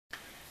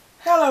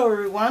Hello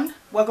everyone,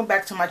 welcome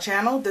back to my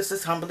channel. This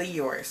is Humbly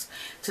Yours.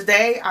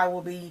 Today I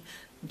will be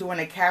doing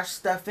a cash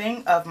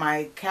stuffing of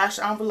my cash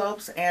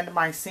envelopes and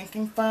my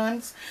sinking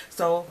funds.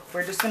 So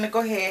we're just going to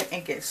go ahead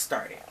and get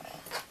started.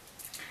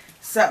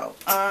 So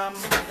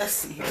let's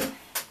see here.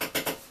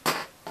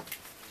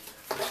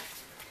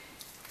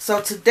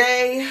 So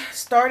today,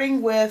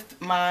 starting with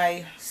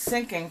my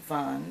sinking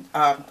fund,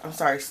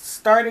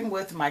 starting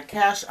with my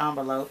cash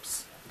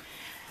envelopes.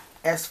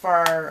 As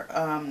far,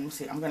 let's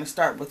see, I'm going to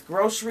start with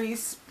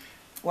groceries.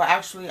 Well,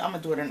 actually, I'm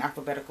going to do it in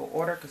alphabetical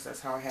order because that's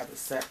how I have it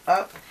set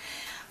up.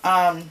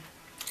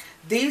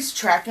 These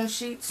tracking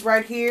sheets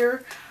right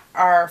here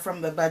are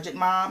from the Budget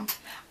Mom.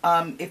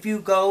 If you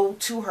go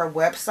to her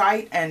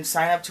website and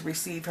sign up to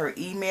receive her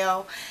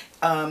email,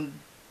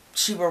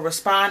 she will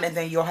respond, and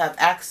then you'll have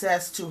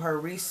access to her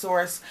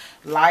resource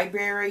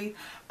library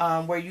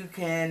where you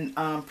can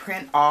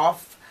print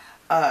off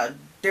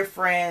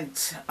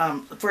different,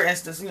 for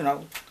instance,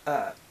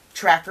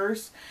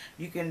 trackers.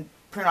 You can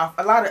print off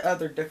a lot of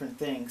other different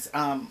things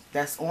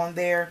that's on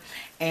there,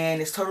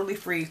 and it's totally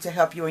free to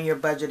help you in your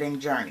budgeting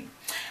journey.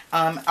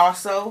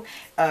 Also,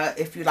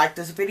 if you like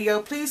this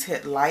video, please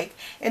hit like,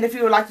 and if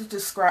you would like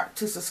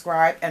to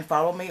subscribe and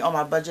follow me on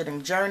my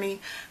budgeting journey,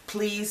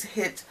 please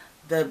hit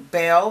the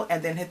bell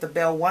and then hit the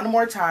bell one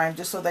more time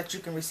just so that you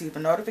can receive a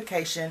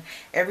notification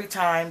every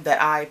time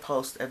that I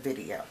post a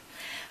video.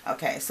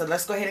 Okay, so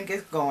let's go ahead and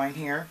get going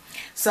here.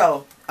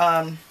 So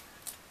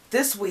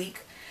this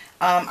week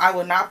I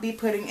will not be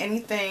putting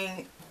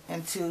anything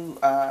into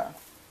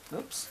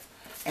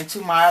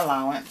into my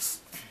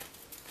allowance,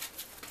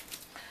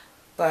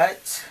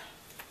 but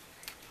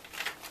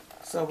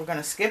so we're going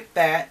to skip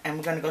that and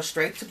we're going to go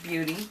straight to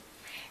beauty.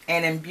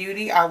 And in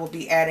beauty I will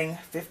be adding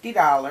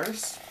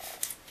 $50.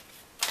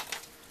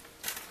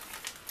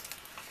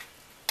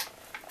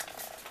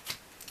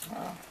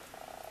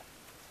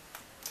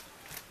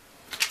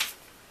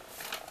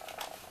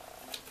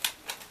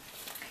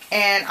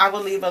 And I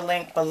will leave a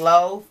link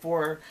below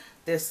for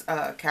this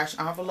cash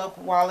envelope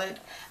wallet.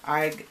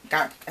 I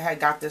had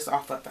got this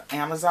off of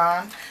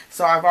Amazon,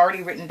 so I've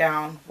already written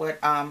down what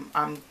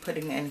I'm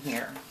putting in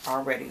here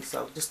already.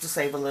 So just to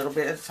save a little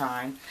bit of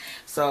time.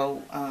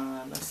 So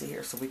let's see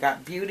here. So we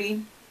got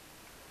beauty.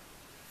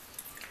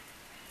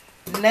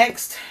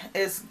 Next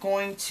is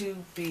going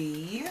to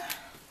be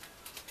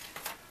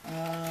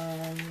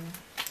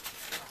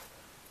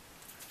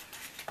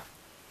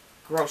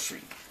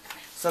grocery.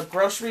 So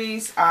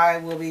groceries, I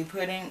will be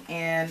putting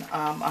in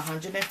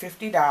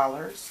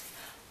 $150.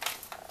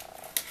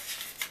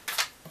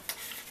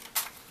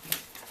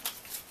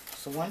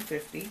 So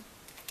 $150.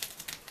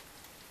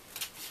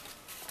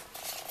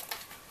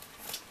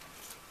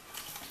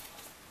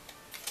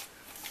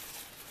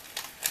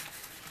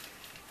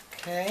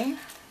 Okay.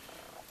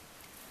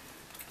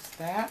 That's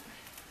that.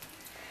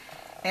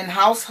 In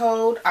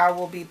household, I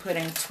will be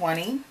putting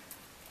 $20.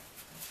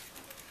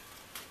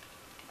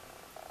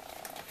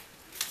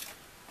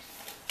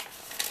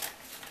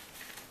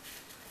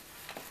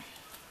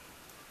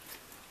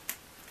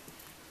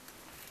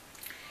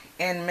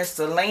 In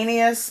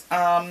miscellaneous,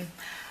 I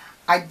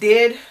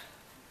did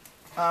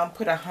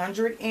put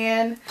 100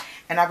 in,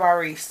 and I've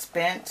already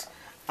spent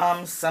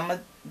some of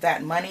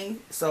that money,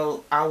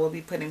 so I will be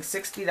putting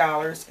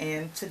 $60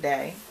 in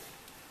today.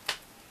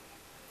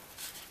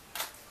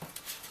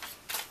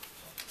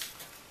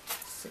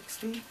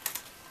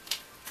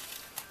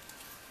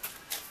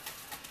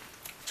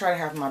 Try to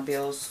have my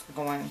bills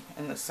going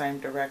in the same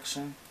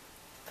direction.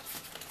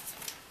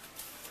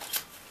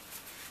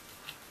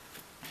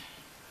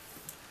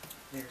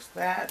 There's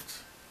that.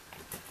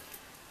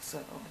 So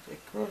I did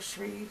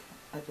grocery,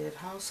 I did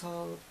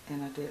household,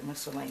 and I did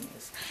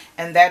miscellaneous.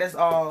 And that is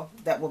all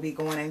that will be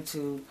going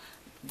into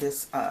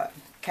this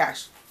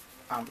cash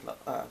envelope,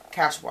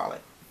 cash wallet.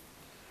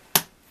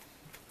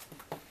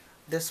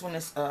 This one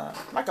is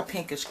like a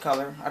pinkish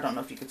color. I don't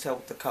know if you can tell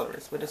what the color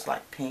is, but it's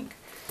like pink.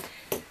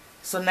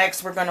 So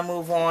next we're going to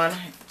move on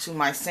to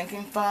my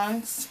sinking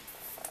funds.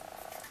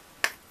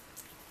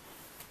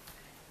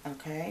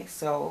 Okay,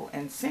 so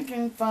in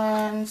sinking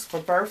funds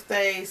for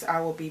birthdays, I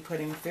will be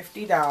putting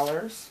 $50.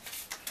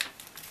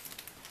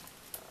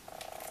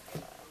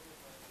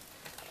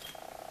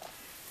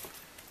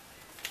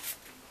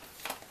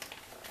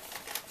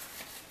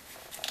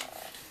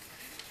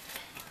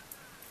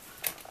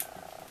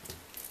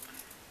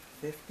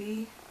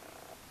 $50.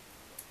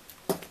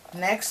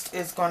 Next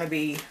is going to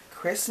be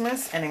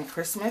Christmas, and in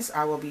Christmas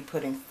I will be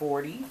putting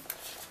 $40.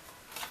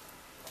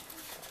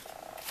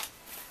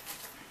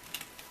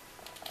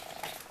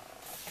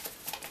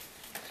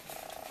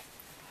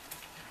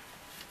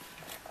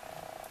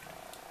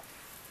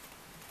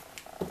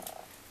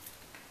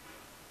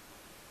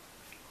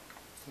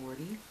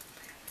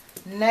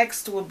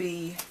 Next will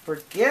be for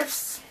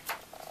gifts.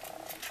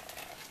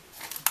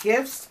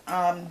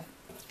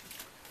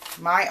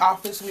 My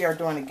office, we are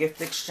doing a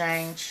gift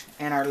exchange,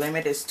 and our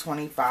limit is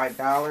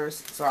 $25.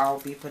 So I'll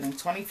be putting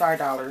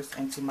 $25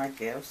 into my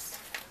gifts.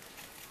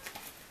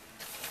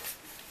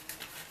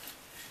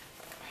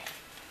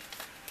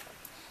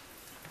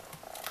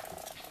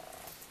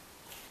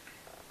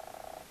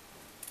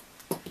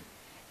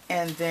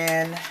 And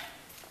then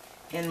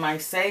in my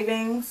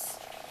savings,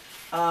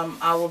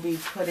 I will be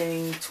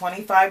putting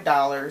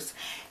 $25,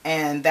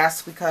 and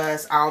that's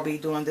because I'll be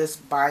doing this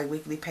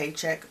bi-weekly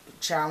paycheck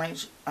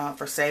challenge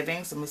for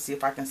savings. Let me see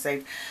if I can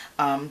save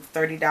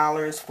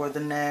 $30 for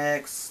the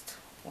next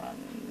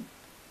one,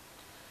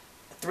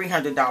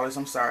 $300,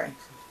 I'm sorry,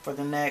 for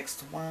the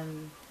next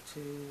 1,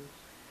 2,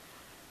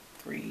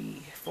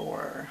 3,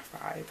 4,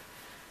 5,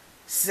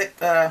 6,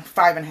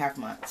 5.5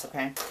 months,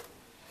 okay?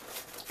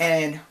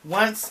 And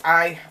once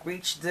I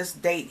reach this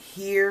date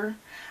here,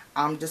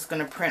 I'm just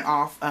going to print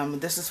off,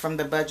 this is from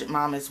the Budget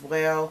Mom as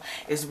well.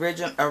 It's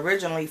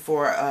originally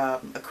for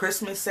a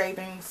Christmas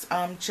savings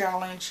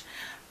challenge,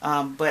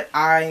 but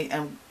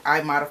I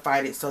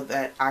modified it so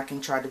that I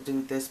can try to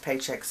do this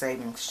paycheck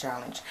savings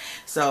challenge.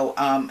 So,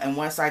 and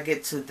once I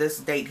get to this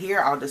date here,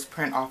 I'll just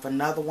print off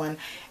another one.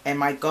 And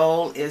my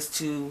goal is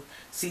to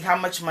see how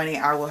much money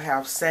I will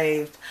have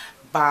saved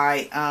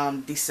by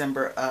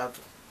December of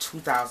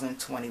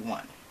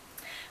 2021.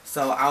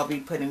 So I'll be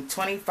putting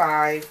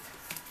 $25.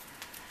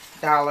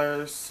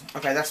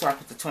 Okay, that's why I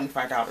put the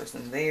 $25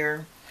 in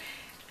there.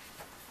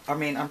 I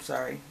mean, I'm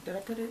sorry. Did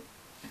I put it?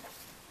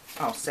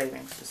 Oh,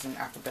 savings. It's in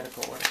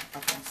alphabetical order.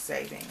 Okay,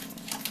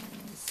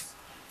 savings.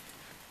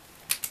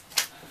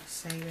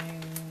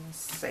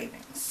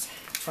 Savings.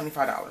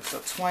 $25.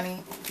 So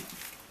 20.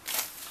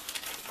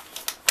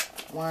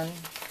 1,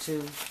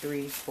 2,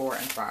 3, 4,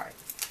 and 5.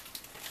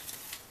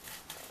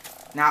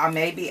 Now, I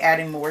may be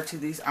adding more to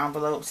these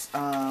envelopes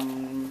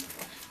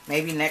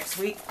maybe next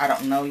week. I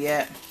don't know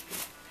yet.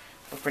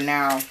 But for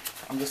now,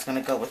 I'm just going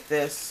to go with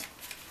this.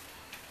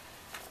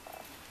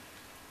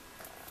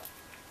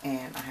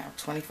 And I have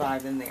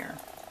 25 in there.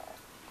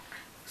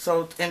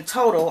 So, in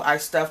total, I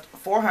stuffed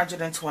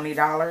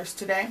 $420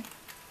 today.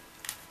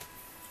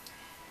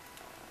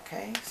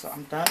 Okay, so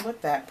I'm done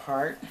with that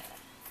part.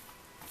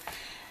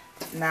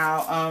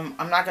 Now,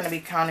 I'm not going to be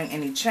counting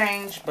any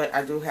change, but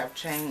I do have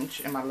change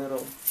in my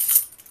little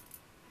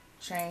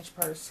change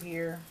purse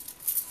here.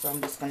 So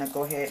I'm just going to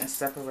go ahead and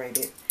separate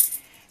it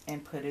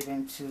and put it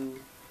into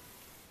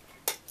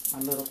my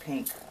little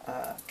pink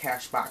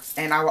cash box.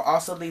 And I will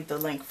also leave the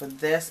link for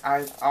this.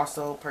 I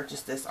also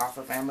purchased this off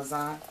of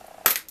Amazon.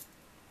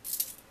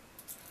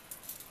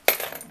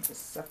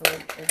 Just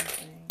separate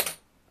everything.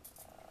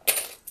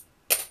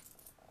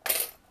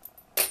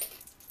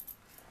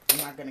 I'm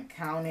not going to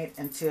count it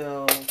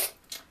until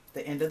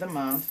the end of the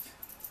month.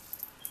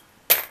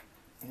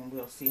 And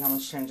we'll see how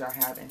much change I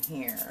have in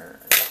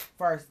here. As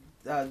far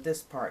as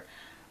this part.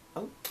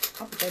 Oh,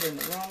 I put that in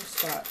the wrong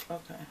spot.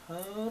 Okay,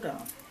 hold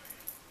on.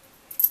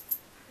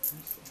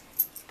 Let's see.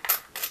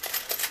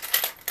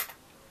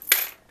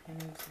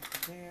 Pennies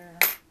there.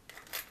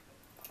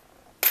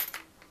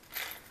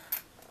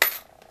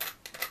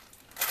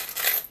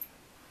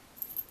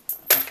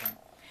 Okay.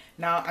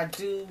 Now I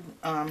do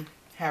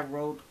have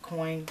rolled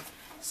coin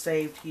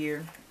saved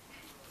here.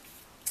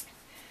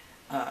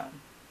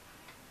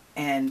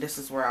 And this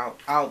is where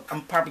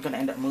I'm probably going to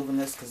end up moving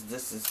this because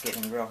this is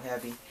getting real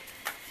heavy.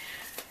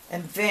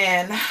 And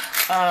then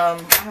I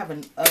have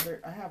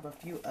a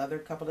few other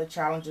couple of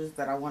challenges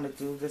that I want to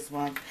do this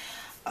month.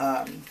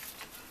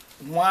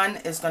 One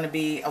is going to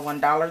be a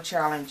 $1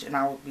 challenge, and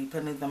I will be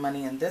putting the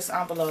money in this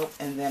envelope,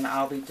 and then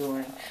I'll be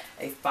doing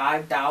a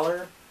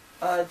 $5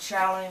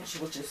 challenge,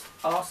 which is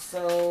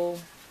also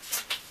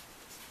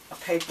a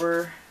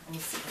paper. Let me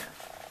see here.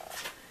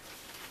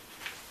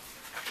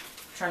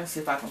 I'm trying to see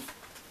if I can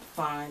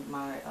find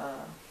my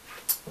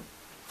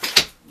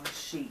my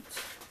sheet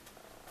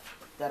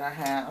that I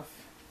have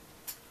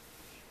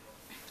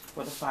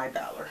for the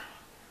 $5.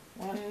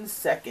 1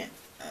 second.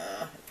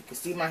 If you can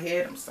see my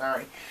head, I'm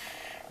sorry.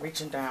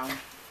 Reaching down.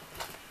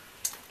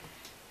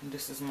 And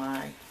this is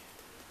my,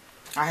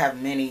 I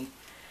have many.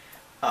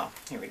 Oh,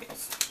 here it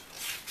is.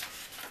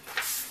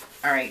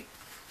 Alright.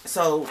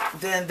 So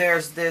then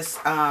there's this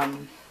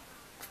 $5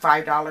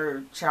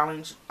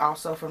 challenge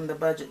also from the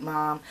Budget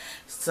Mom.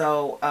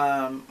 So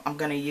I'm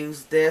going to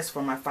use this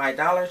for my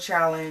 $5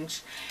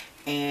 challenge.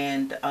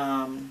 And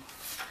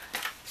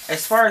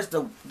as far as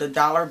the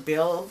dollar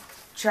bill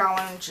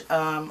challenge,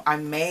 I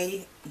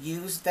may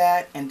use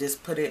that and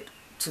just put it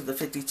to the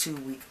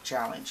 52-week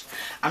challenge.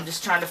 I'm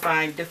just trying to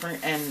find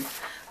different and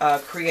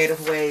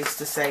creative ways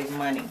to save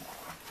money.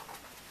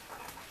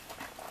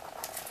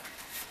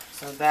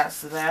 So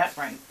that's that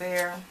right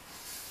there.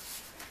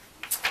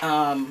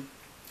 But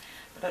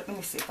let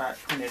me see if I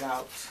print it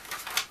out.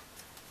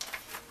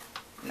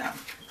 No.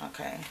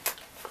 Okay.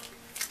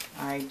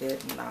 I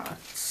did not.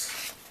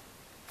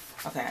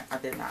 Okay, I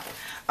did not.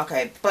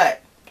 Okay,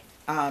 but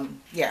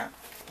yeah,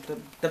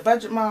 the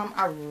Budget Mom,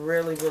 I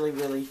really, really,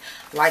 really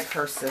like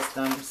her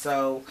system.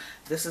 So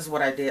this is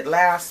what I did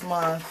last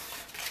month.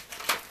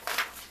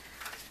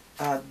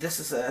 This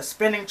is a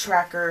spending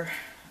tracker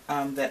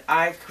that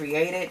I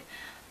created,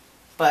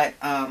 but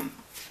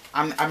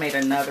I made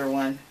another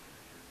one.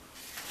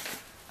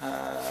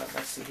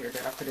 Let's see here,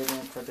 did I put it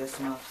in for this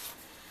month?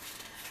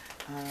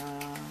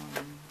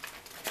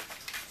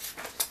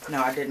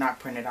 No, I did not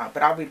print it out,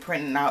 but I'll be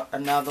printing out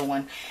another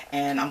one,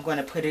 and I'm going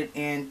to put it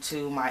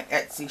into my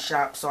Etsy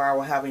shop. So I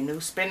will have a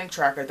new spending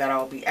tracker that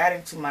I'll be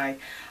adding to my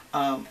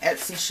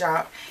Etsy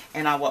shop,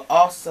 and I will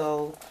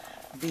also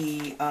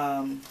be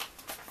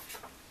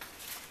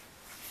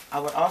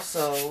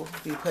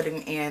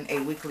putting in a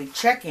weekly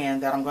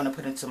check-in that I'm going to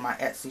put into my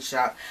Etsy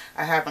shop.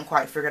 I haven't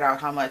quite figured out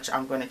how much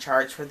I'm going to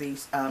charge for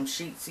these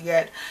sheets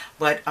yet,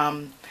 but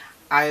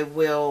I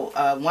will,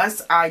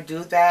 once I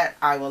do that,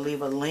 I will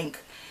leave a link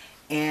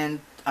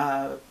in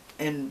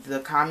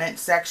the comment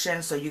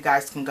section, so you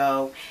guys can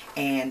go,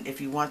 and if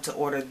you want to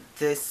order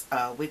this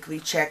weekly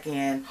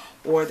check-in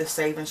or the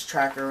savings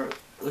tracker,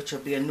 which will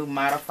be a new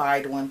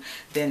modified one,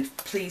 then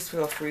please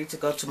feel free to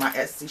go to my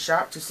Etsy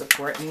shop to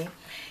support me,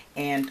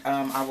 and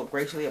I would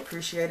greatly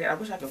appreciate it. I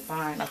wish I could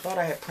find, I thought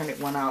I had printed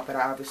one out, but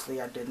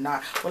obviously I did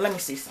not. Well, let me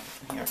see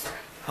something here.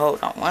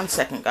 Hold on one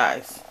second,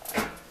 guys.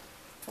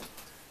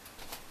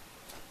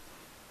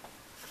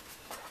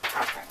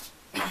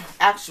 Okay.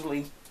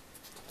 Actually,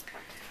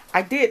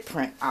 I did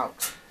print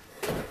out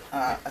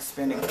a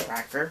spending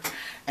tracker,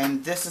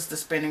 and this is the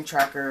spending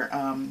tracker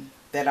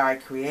that I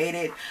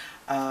created.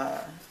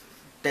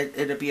 That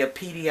it'll be a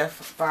PDF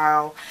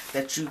file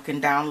that you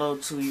can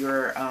download to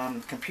your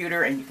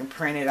computer, and you can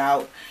print it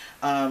out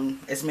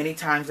as many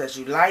times as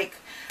you like.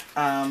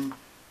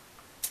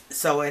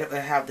 So it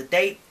will have the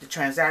date, the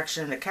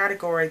transaction, the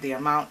category, the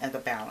amount, and the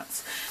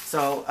balance.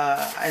 So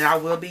and I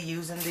will be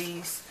using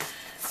these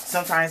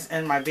sometimes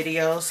in my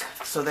videos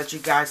so that you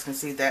guys can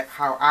see that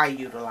how I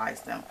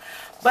utilize them.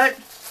 But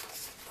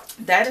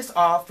that is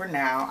all for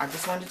now. I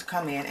just wanted to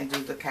come in and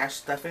do the cash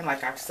stuffing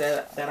like I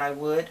said that I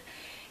would.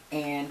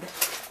 And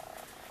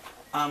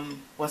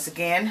once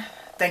again,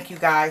 thank you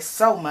guys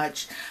so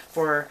much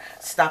for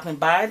stopping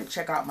by to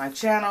check out my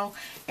channel.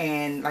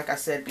 And like I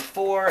said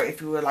before,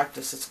 if you would like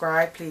to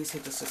subscribe, please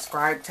hit the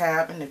subscribe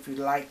tab. And if you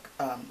like,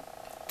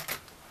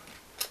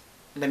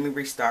 let me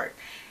restart.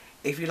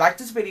 If you like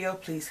this video,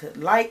 please hit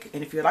like,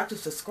 and if you'd like to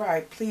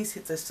subscribe, please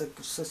hit the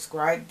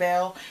subscribe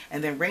bell,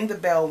 and then ring the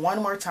bell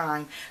one more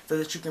time so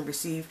that you can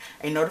receive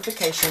a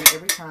notification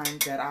every time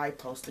that I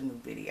post a new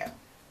video.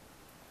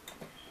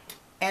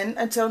 And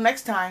until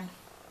next time,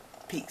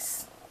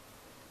 peace.